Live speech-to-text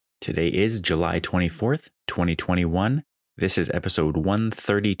Today is July 24th, 2021. This is episode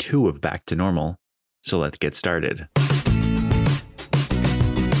 132 of Back to Normal. So let's get started.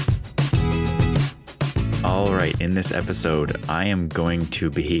 All right, in this episode, I'm going to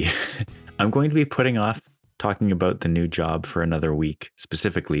be putting off talking about the new job for another week,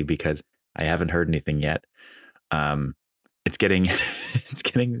 specifically because I haven't heard anything yet. It's getting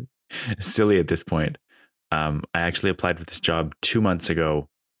silly at this point. I actually applied for this job 2 months ago,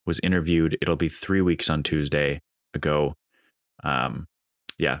 was interviewed. It'll be 3 weeks on Tuesday ago.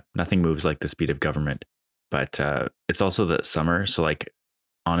 Nothing moves like the speed of government, but it's also the summer. So like,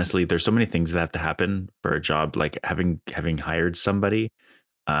 honestly, there's so many things that have to happen for a job, like having hired somebody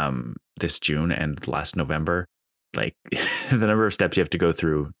this June and last November, like the number of steps you have to go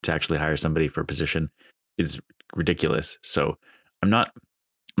through to actually hire somebody for a position is ridiculous. So I'm not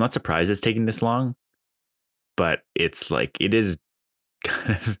surprised it's taking this long, but it's like, it is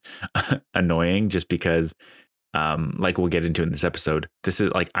kind of annoying just because like we'll get into in this episode, this is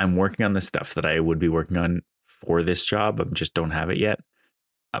like, I'm working on the stuff that I would be working on for this job. I just don't have it yet.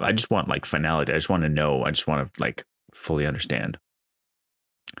 I just want like finality. I just want to know. I just want to like fully understand.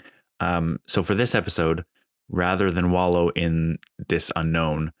 So for this episode, rather than wallow in this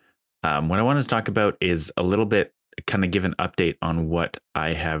unknown, what I want to talk about is a little bit, kind of give an update on what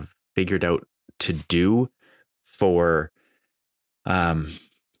I have figured out to do for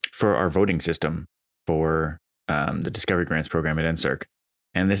our voting system for the Discovery Grants program at NSERC.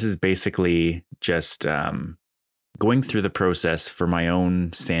 And this is basically just going through the process for my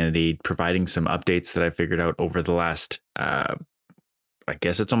own sanity, providing some updates that I figured out over the last, I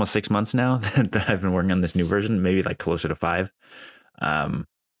guess it's almost 6 months now that I've been working on this new version, maybe like closer to 5. I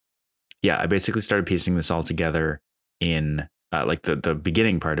basically started piecing this all together in like the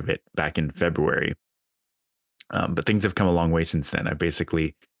beginning part of it back in February. But things have come a long way since then. I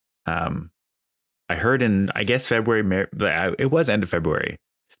basically, I heard in, I guess, February, it was end of February,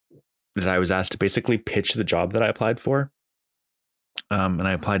 that I was asked to basically pitch the job that I applied for. And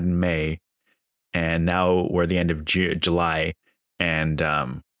I applied in May, and now we're at the end of July. And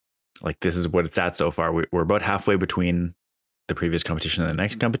like, this is what it's at so far. We're about halfway between the previous competition and the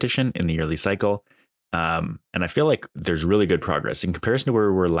next competition in the yearly cycle. And I feel like there's really good progress in comparison to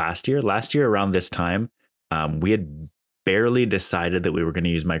where we were last year. Last year around this time, we had barely decided that we were going to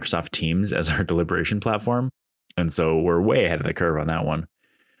use Microsoft Teams as our deliberation platform. And so we're way ahead of the curve on that one.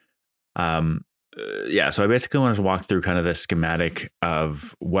 So I basically wanted to walk through kind of the schematic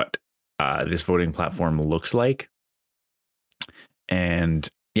of what this voting platform looks like. And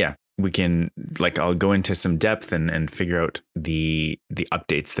we can, like, I'll go into some depth and figure out the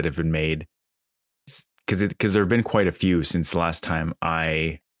updates that have been made, because there have been quite a few since the last time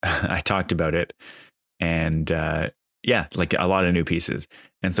I talked about it. And like a lot of new pieces.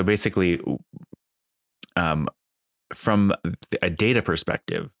 And so basically, from a data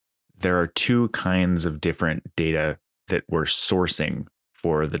perspective, there are two kinds of different data that we're sourcing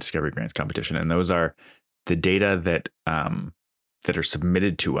for the Discovery Grants competition. And those are the data that are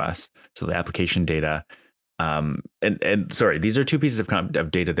submitted to us. So the application data, these are two pieces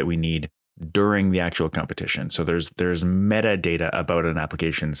of data that we need during the actual competition. So there's metadata about an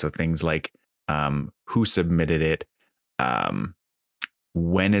application. So things like who submitted it,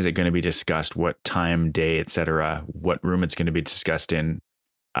 when is it going to be discussed, what time, day, etc., what room it's going to be discussed in.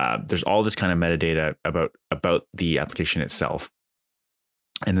 There's all this kind of metadata about the application itself.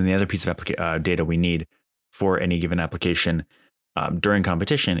 And then the other piece of data we need for any given application during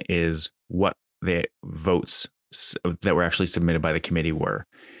competition is what the votes that were actually submitted by the committee were.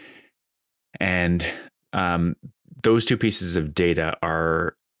 And those two pieces of data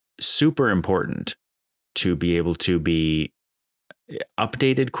are super important to be able to be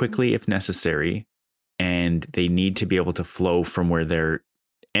updated quickly if necessary, and they need to be able to flow from where they're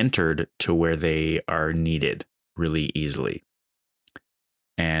entered to where they are needed really easily.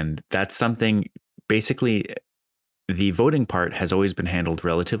 And that's something, basically, the voting part has always been handled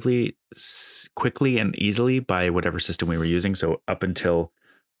relatively quickly and easily by whatever system we were using. So up until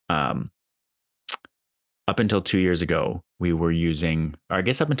 2 years ago, we were using, or I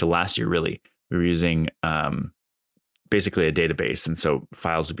guess up until last year, really, we were using basically a database. And so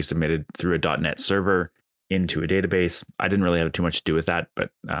files would be submitted through a .NET server into a database. I didn't really have too much to do with that,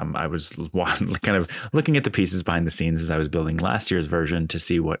 but I was kind of looking at the pieces behind the scenes as I was building last year's version to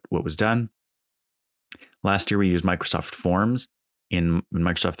see what was done. Last year, we used Microsoft Forms in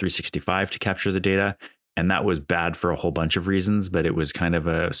Microsoft 365 to capture the data. And that was bad for a whole bunch of reasons, but it was kind of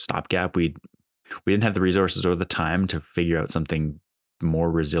a stopgap. We didn't have the resources or the time to figure out something more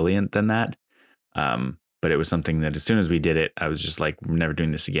resilient than that. but it was something that as soon as we did it, I was just like, we're never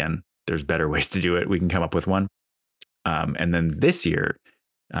doing this again. There's better ways to do it. We can come up with one. And then this year,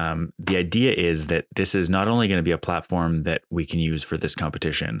 the idea is that this is not only going to be a platform that we can use for this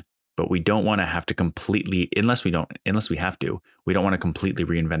competition, but we don't want to have to completely, unless we have to, we don't want to completely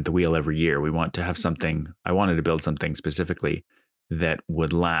reinvent the wheel every year. We want to have something, I wanted to build something specifically that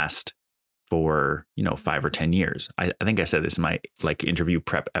would last for, 5 or 10 years. I think I said this in my interview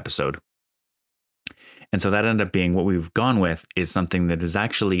prep episode. And so that ended up being what we've gone with is something that is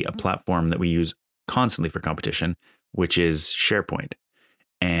actually a platform that we use constantly for competition, which is SharePoint.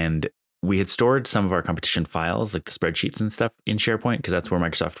 And we had stored some of our competition files, like the spreadsheets and stuff, in SharePoint, because that's where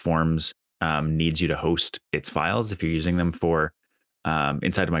Microsoft Forms needs you to host its files if you're using them for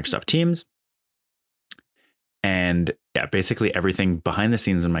inside of Microsoft Teams. And yeah, basically everything behind the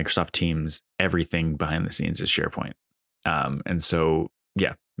scenes in Microsoft Teams, everything behind the scenes is SharePoint. And so,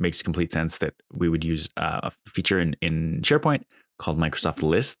 yeah, makes complete sense that we would use a feature in SharePoint called Microsoft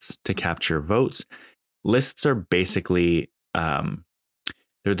Lists to capture votes. Lists are basically,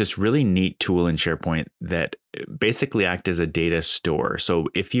 they're this really neat tool in SharePoint that basically act as a data store. So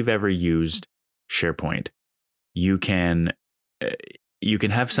if you've ever used SharePoint, you can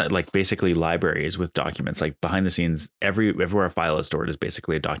have basically libraries with documents. Like behind the scenes, everywhere a file is stored is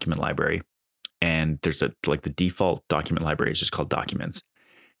basically a document library. And there's the default document library is just called documents.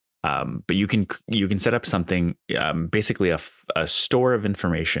 But you can set up something, basically a store of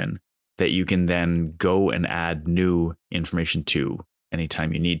information that you can then go and add new information to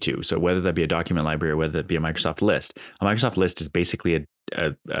anytime you need to. So whether that be a document library or whether that be a Microsoft list, a Microsoft list is basically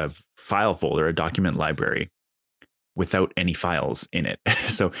a file folder, a document library without any files in it.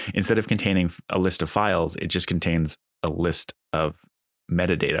 So instead of containing a list of files, it just contains a list of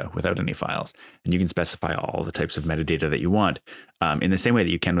metadata without any files. And you can specify all the types of metadata that you want. In the same way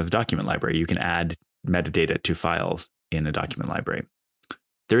that you can with a document library, you can add metadata to files in a document library.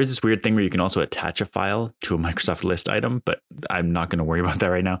 There is this weird thing where you can also attach a file to a Microsoft list item, but I'm not going to worry about that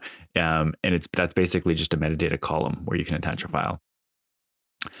right now. And that's basically just a metadata column where you can attach a file.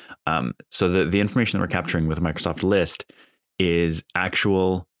 So the information that we're capturing with a Microsoft list is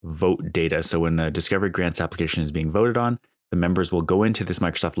actual vote data. So when the Discovery Grants application is being voted on, the members will go into this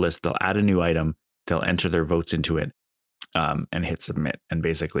Microsoft list, they'll add a new item, they'll enter their votes into it, and hit submit. And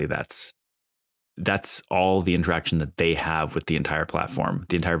basically that's all the interaction that they have with the entire platform,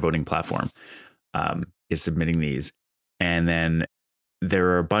 the entire voting platform, is submitting these. And then there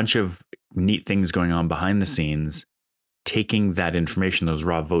are a bunch of neat things going on behind the scenes, taking that information, those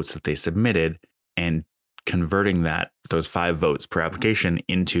raw votes that they submitted, and converting those 5 votes per application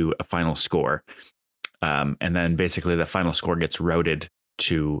into a final score. And then basically the final score gets routed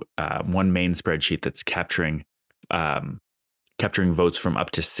to one main spreadsheet that's capturing votes from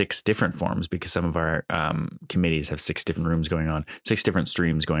up to 6 different forms, because some of our committees have 6 different rooms going on, 6 different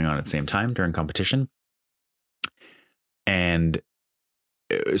streams going on at the same time during competition. And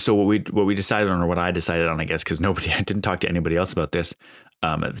so what we decided on, or what I decided on, I guess, because I didn't talk to anybody else about this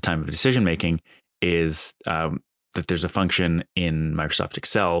at the time of decision making, is that there's a function in Microsoft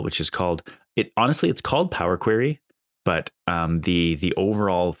Excel which is called it's called Power Query, but the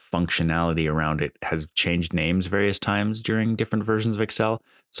overall functionality around it has changed names various times during different versions of Excel.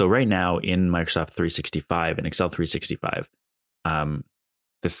 So right now in Microsoft 365 and Excel 365,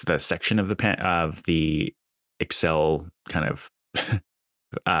 the section of the Excel kind of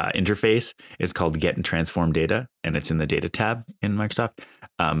interface is called Get and Transform Data, and it's in the Data tab in Microsoft.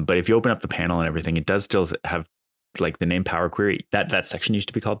 But if you open up the panel and everything, it does still have like the name Power Query. That section used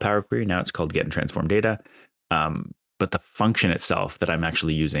to be called Power Query. Now it's called Get and Transform Data. But the function itself that I'm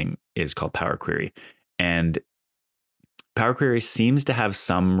actually using is called Power Query. And Power Query seems to have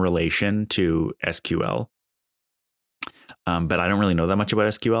some relation to SQL, but I don't really know that much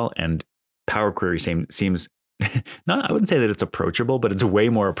about SQL. And Power Query seems I wouldn't say that it's approachable, but it's way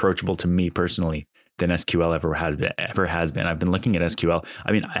more approachable to me personally than SQL ever has been. I've been looking at SQL.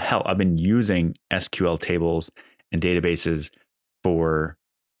 I mean, hell, I've been using SQL tables and databases for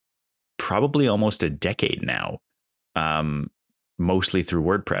probably almost a decade now, mostly through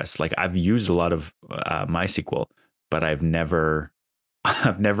WordPress. Like I've used a lot of MySQL, but I've never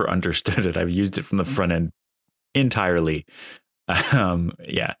understood it. I've used it from the front end entirely.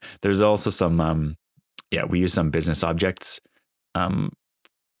 Yeah, there's also some we use some business objects kind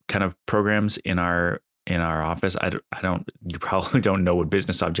of programs in our office. You probably don't know what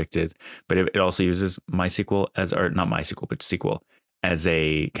business object is, but it also uses MySQL not MySQL, but SQL as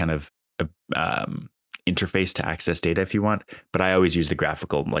a kind of interface to access data if you want. But I always use the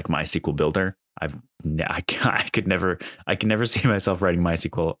graphical, like MySQL Builder, I could never see myself writing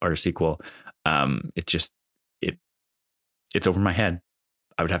MySQL or SQL. It's over my head.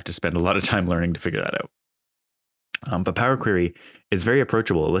 I would have to spend a lot of time learning to figure that out. But Power Query is very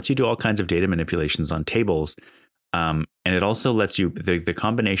approachable. It lets you do all kinds of data manipulations on tables. And it also lets you, the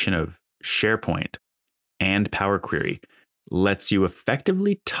combination of SharePoint and Power Query lets you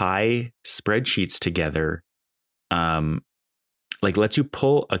effectively tie spreadsheets together. Like lets you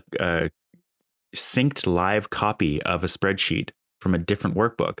pull a synced live copy of a spreadsheet from a different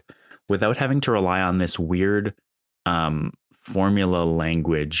workbook without having to rely on this weird formula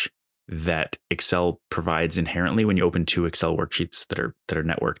language that Excel provides inherently when you open two Excel worksheets that are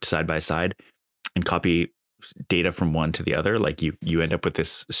networked side by side and copy data from one to the other. Like you end up with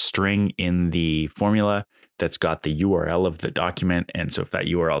this string in the formula that's got the URL of the document. And so if that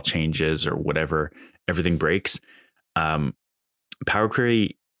URL changes or whatever, everything breaks. Power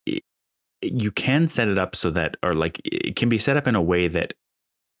Query, you can set it up so that, or like it can be set up in a way that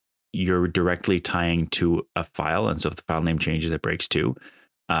you're directly tying to a file. And so if the file name changes, it breaks too.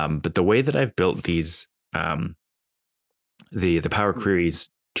 But the way that I've built these, the Power Queries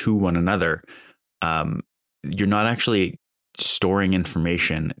to one another, you're not actually storing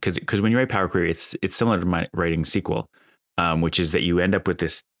information because when you write Power Query, it's similar to my writing SQL, which is that you end up with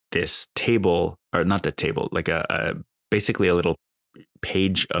this table, or not the table, like basically a little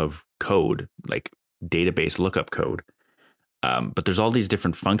page of code, like database lookup code. But there's all these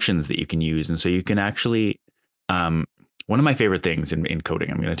different functions that you can use, and so you can actually. One of my favorite things in coding,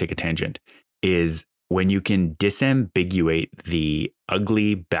 I'm going to take a tangent, is when you can disambiguate the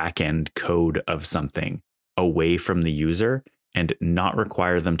ugly backend code of something away from the user and not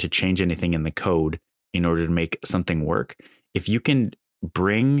require them to change anything in the code in order to make something work. If you can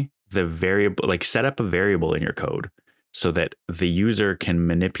bring the variable, like set up a variable in your code so that the user can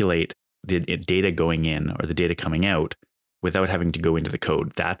manipulate the data going in or the data coming out without having to go into the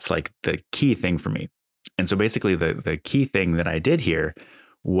code, that's like the key thing for me. And so basically the key thing that I did here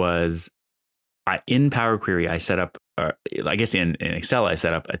was in Power Query, I set up, I guess in Excel, I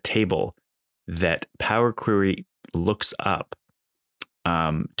set up a table that Power Query looks up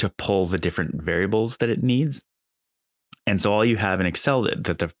to pull the different variables that it needs. And so all you have in Excel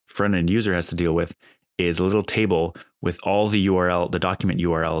that the front end user has to deal with is a little table with all the document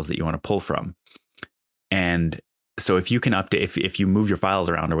URLs that you want to pull from. And so if you can update, if you move your files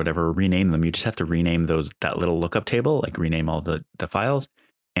around or whatever, rename them, you just have to rename that little lookup table, like rename all the files,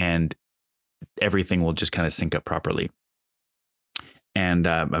 and everything will just kind of sync up properly. And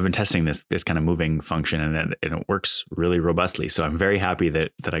I've been testing this kind of moving function, and it works really robustly. So I'm very happy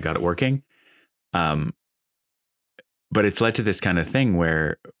that I got it working. But it's led to this kind of thing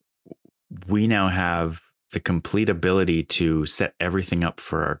where we now have the complete ability to set everything up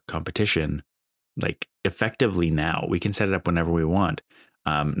for our competition, like effectively now. We can set it up whenever we want.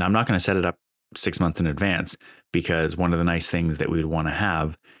 Now I'm not going to set it up 6 months in advance, because one of the nice things that we would want to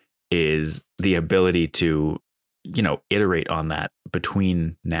have is the ability to, iterate on that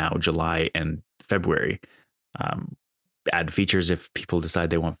between now, July and February. Add features if people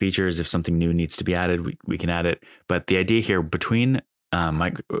decide they want features. If something new needs to be added, we can add it. But the idea here between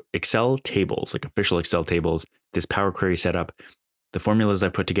my Excel tables, like official Excel tables, this Power Query setup, the formulas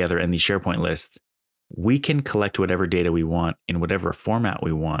I've put together, and these SharePoint lists, we can collect whatever data we want in whatever format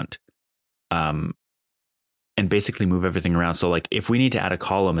we want, and basically move everything around. So like if we need to add a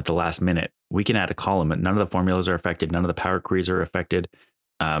column at the last minute, we can add a column, and none of the formulas are affected. None of the Power Queries are affected.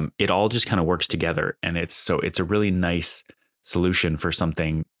 It all just kind of works together. And it's a really nice solution for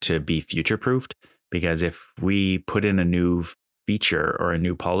something to be future-proofed, because if we put in a new feature or a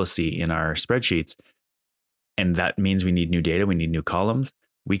new policy in our spreadsheets, and that means we need new data, we need new columns,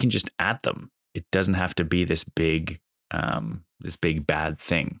 we can just add them. It doesn't have to be this big bad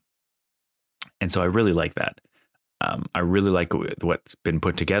thing. And so I really like that. I really like what's been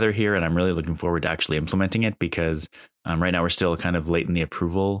put together here, and I'm really looking forward to actually implementing it, because right now we're still kind of late in the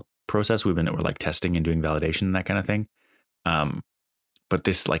approval process. We're like testing and doing validation and that kind of thing. But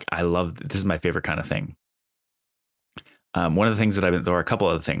this is my favorite kind of thing. One of the things that there are a couple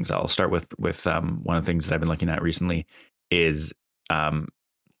of things. I'll start with one of the things that I've been looking at recently is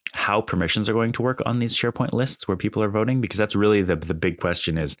how permissions are going to work on these SharePoint lists where people are voting, because that's really the big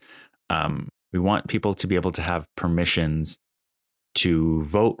question is, we want people to be able to have permissions to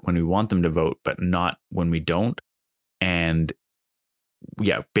vote when we want them to vote, but not when we don't. And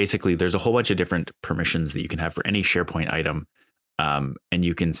yeah, basically there's a whole bunch of different permissions that you can have for any SharePoint item. And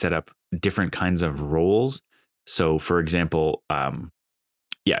you can set up different kinds of roles. So for example,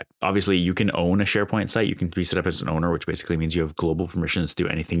 yeah, obviously you can own a SharePoint site. You can be set up as an owner, which basically means you have global permissions to do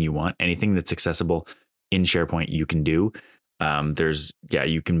anything you want. Anything that's accessible in SharePoint, you can do.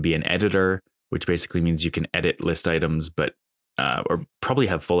 You can be an editor, which basically means you can edit list items, but or probably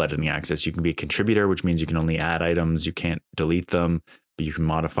have full editing access. You can be a contributor, which means you can only add items. You can't delete them, but you can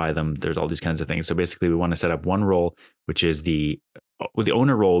modify them. There's all these kinds of things. So basically, we want to set up one role, which is the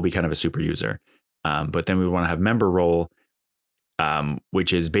owner role will be kind of a super user. But then we want to have member role,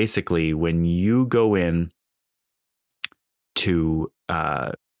 which is basically when you go in to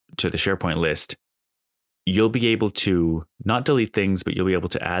the SharePoint list, you'll be able to not delete things, but you'll be able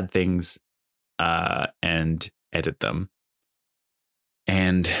to add things and edit them.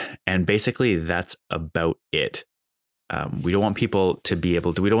 And basically that's about it. We don't want people to be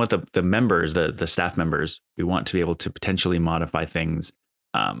able to, we don't want the members, the staff members, we want to be able to potentially modify things.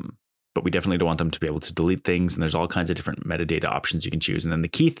 But we definitely don't want them to be able to delete things. And there's all kinds of different metadata options you can choose. And then the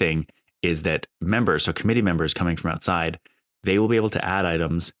key thing is that members, so committee members coming from outside, they will be able to add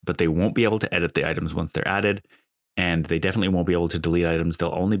items, but they won't be able to edit the items once they're added. And they definitely won't be able to delete items.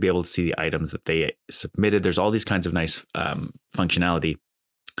 They'll only be able to see the items that they submitted. There's all these kinds of nice functionality.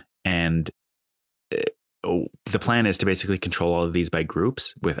 And the plan is to basically control all of these by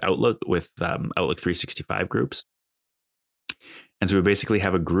groups with Outlook 365 groups. And so we basically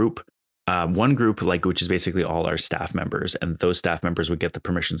have a group, one group, which is basically all our staff members. And those staff members would get the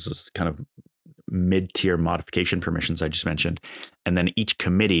permissions, those kind of mid-tier modification permissions I just mentioned. And then each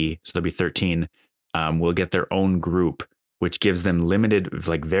committee, so there'll be 13, will get their own group, which gives them limited,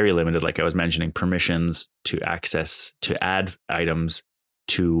 very limited, like I was mentioning, permissions to access, to add items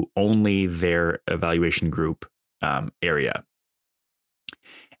to only their evaluation group area.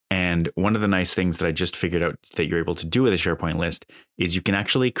 And one of the nice things that I just figured out that you're able to do with a SharePoint list is you can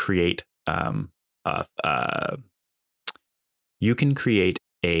actually create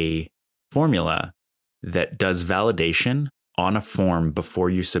a formula that does validation on a form before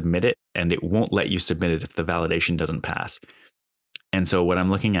you submit it, and it won't let you submit it if the validation doesn't pass. And so what I'm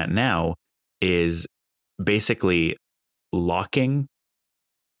looking at now is basically locking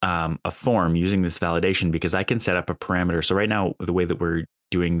a form using this validation, because I can set up a parameter. So right now, the way that we're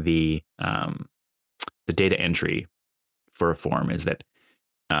doing the data entry for a form is that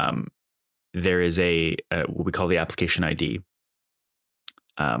there is what we call the application ID,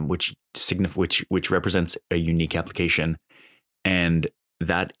 which represents a unique application, and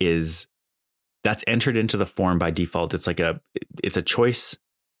that's entered into the form by default. It's a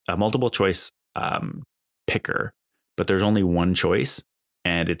multiple choice picker, but there's only one choice,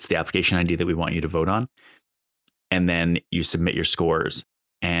 and it's the application ID that we want you to vote on. And then you submit your scores.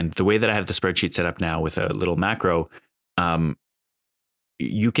 And the way that I have the spreadsheet set up now with a little macro,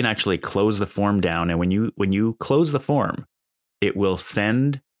 you can actually close the form down. And when you close the form, it will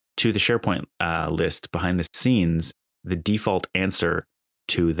send to the SharePoint list behind the scenes the default answer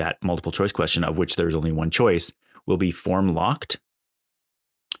to that multiple choice question, of which there's only one choice, will be form locked.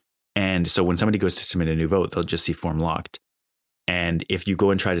 And so when somebody goes to submit a new vote, they'll just see form locked. And if you go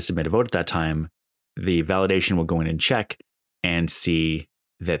and try to submit a vote at that time, the validation will go in and check and see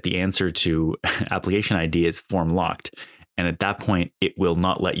that the answer to application ID is form locked. And at that point, it will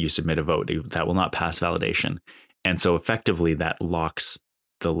not let you submit a vote. That will not pass validation. And so effectively that locks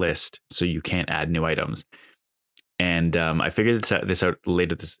the list, so you can't add new items. And I figured this out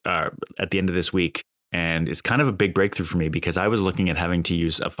later at the end of this week. And it's kind of a big breakthrough for me, because I was looking at having to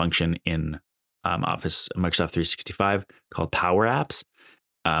use a function in Microsoft 365 called Power Apps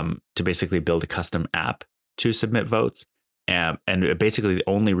to basically build a custom app to submit votes. And basically the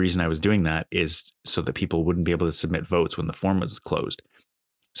only reason I was doing that is so that people wouldn't be able to submit votes when the form was closed.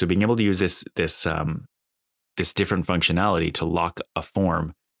 So being able to use this different functionality to lock a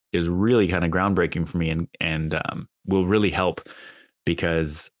form is really kind of groundbreaking for me, and will really help,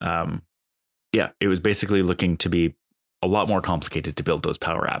 because it was basically looking to be a lot more complicated to build those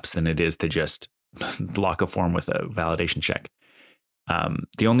Power Apps than it is to just lock a form with a validation check.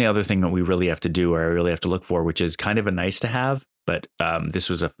 The only other thing that we really have to do, or I really have to look for, which is kind of a nice to have, but this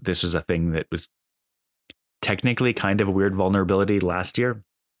was a thing that was technically kind of a weird vulnerability last year,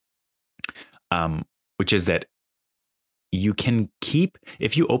 which is that you can keep,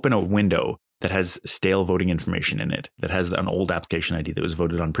 if you open a window that has stale voting information in it, that has an old application ID that was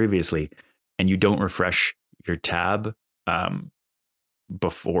voted on previously, and you don't refresh your tab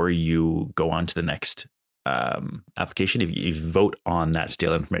before you go on to the next application, if you vote on that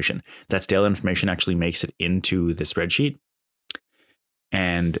stale information actually makes it into the spreadsheet.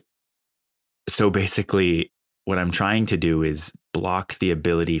 And so basically what I'm trying to do is block the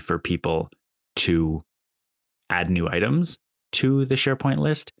ability for people to add new items to the SharePoint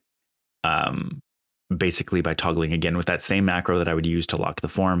list, basically by toggling again with that same macro that I would use to lock the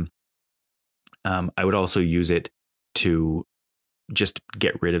form. I would also use it to just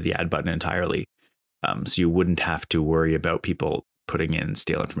get rid of the add button entirely. So you wouldn't have to worry about people putting in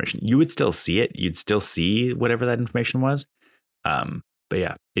stale information. You would still see it. You'd still see whatever that information was. But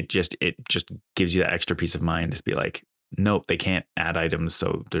yeah, it just gives you that extra peace of mind to be like, nope, they can't add items,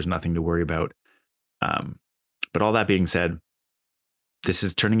 so there's nothing to worry about. But all that being said, this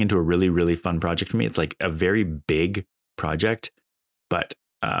is turning into a really, really fun project for me. It's like a very big project, but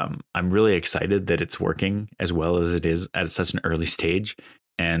I'm really excited that it's working as well as it is at such an early stage,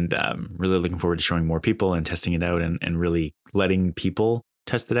 and really looking forward to showing more people and testing it out, and really letting people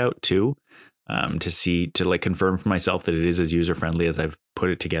test it out too, to like confirm for myself that it is as user friendly as I've put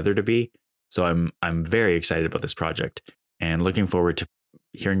it together to be. So I'm very excited about this project and looking forward to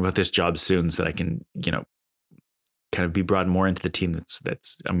hearing about this job soon, so that I can, kind of be brought more into the team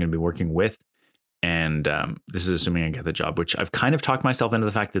that's I'm going to be working with. And this is assuming I get the job, which I've kind of talked myself into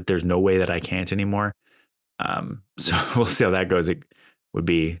the fact that there's no way that I can't anymore. So we'll see how that goes. It would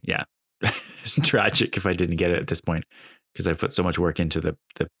be, tragic if I didn't get it at this point, because I put so much work into the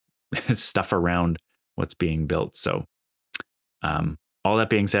stuff around what's being built. So all that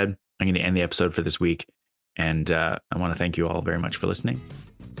being said, I'm going to end the episode for this week. And I want to thank you all very much for listening.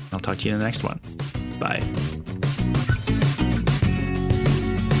 I'll talk to you in the next one. Bye.